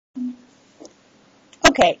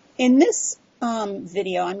Okay, in this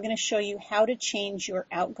video, I'm going to show you how to change your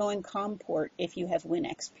outgoing COM port if you have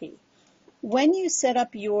WinXP. When you set up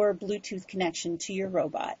your Bluetooth connection to your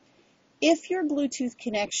robot, if your Bluetooth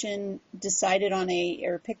connection decided on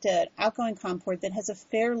or picked an outgoing COM port that has a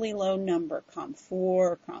fairly low number,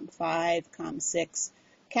 COM4, COM5, COM6,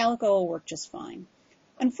 Calico will work just fine.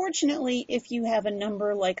 Unfortunately, if you have a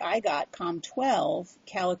number like I got, COM12,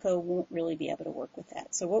 Calico won't really be able to work with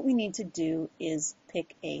that. So what we need to do is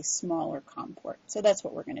pick a smaller COM port. So that's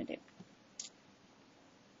what we're going to do.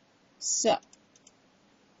 So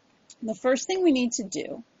the first thing we need to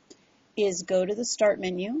do is go to the Start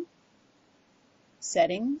menu,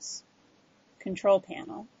 Settings, Control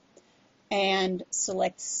Panel, and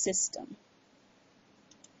select System.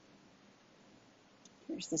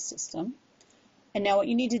 Here's the system. And now what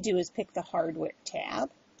you need to do is pick the Hardware tab,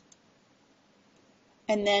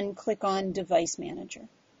 and then click on Device Manager.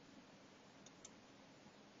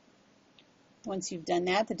 Once you've done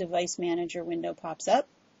that, the Device Manager window pops up.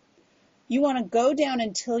 You want to go down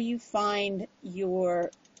until you find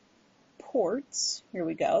your ports. Here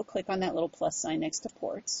we go. Click on that little plus sign next to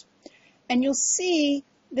ports. And you'll see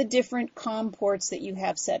the different COM ports that you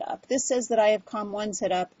have set up. This says that I have COM1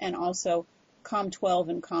 set up and also COM12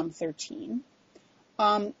 and COM13.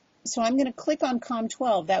 So I'm going to click on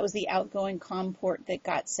COM12. That was the outgoing COM port that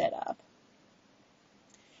got set up.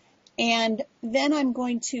 And then I'm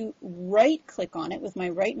going to right-click on it with my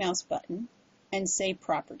right mouse button and say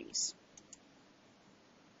Properties.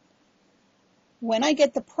 When I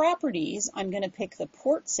get the Properties, I'm going to pick the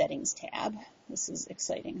Port Settings tab. This is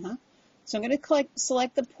exciting, huh? So I'm going to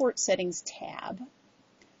select the Port Settings tab,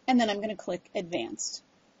 and then I'm going to click Advanced.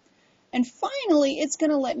 And finally, it's going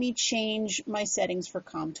to let me change my settings for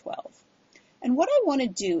COM12. And what I want to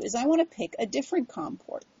do is I want to pick a different COM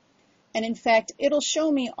port. And in fact, it'll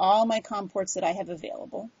show me all my COM ports that I have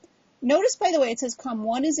available. Notice, by the way, it says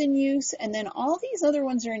COM1 is in use, and then all these other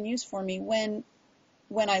ones are in use for me when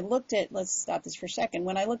I looked at, let's stop this for a second,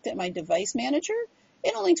 when I looked at my device manager,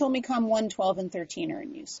 it only told me COM1, 12, and 13 are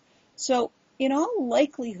in use. So in all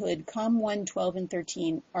likelihood, COM1, 12, and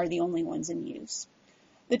 13 are the only ones in use.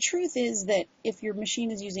 The truth is that if your machine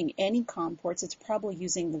is using any COM ports, it's probably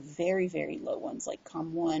using the very, very low ones like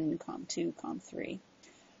COM1, COM2, COM3.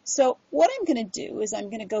 So what I'm going to do is I'm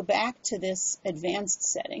going to go back to this advanced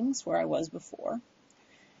settings where I was before,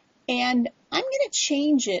 and I'm going to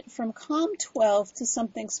change it from COM12 to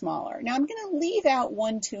something smaller. Now I'm going to leave out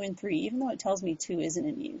 1, 2, and 3, even though it tells me 2 isn't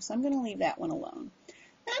in use. I'm going to leave that one alone.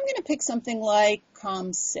 And I'm going to pick something like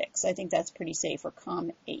COM6. I think that's pretty safe, or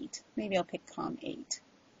COM8. Maybe I'll pick COM8.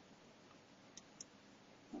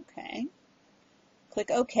 Okay,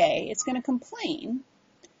 click OK. It's going to complain.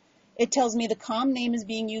 It tells me the COM name is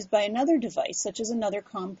being used by another device, such as another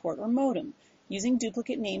COM port or modem. Using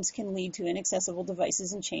duplicate names can lead to inaccessible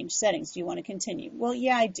devices and change settings. Do you want to continue? Well,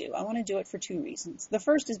 yeah, I do. I want to do it for 2 reasons. The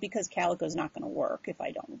first is because Calico is not going to work if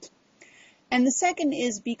I don't. And the second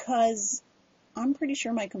is because I'm pretty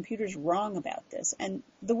sure my computer's wrong about this. And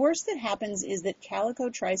the worst that happens is that Calico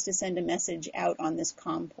tries to send a message out on this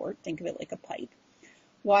COM port, think of it like a pipe,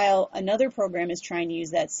 while another program is trying to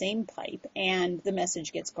use that same pipe, and the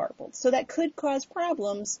message gets garbled. So that could cause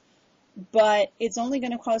problems, but it's only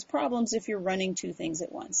going to cause problems if you're running 2 things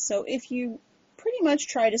at once. So if you pretty much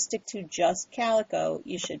try to stick to just Calico,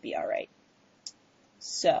 you should be all right.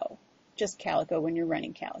 So just Calico when you're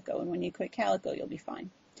running Calico, and when you quit Calico, you'll be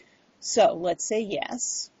fine. So let's say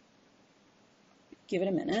yes. Give it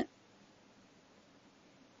a minute.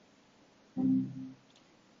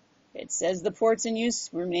 It says the port's in use.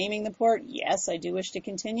 We're naming the port. Yes, I do wish to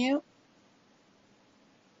continue.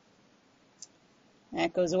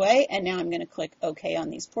 That goes away, and now I'm going to click OK on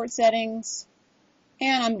these port settings,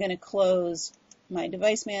 and I'm going to close my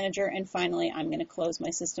device manager, and finally I'm going to close my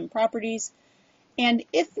system properties. And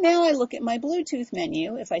if now I look at my Bluetooth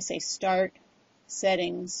menu, if I say Start,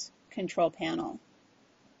 Settings, Control Panel,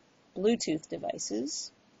 Bluetooth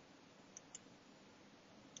devices,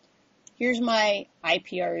 here's my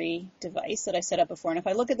IPRE device that I set up before, and if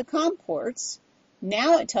I look at the COM ports,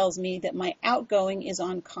 now it tells me that my outgoing is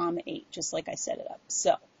on COM8, just like I set it up.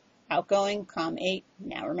 So, outgoing, COM8,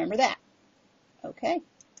 now remember that. Okay.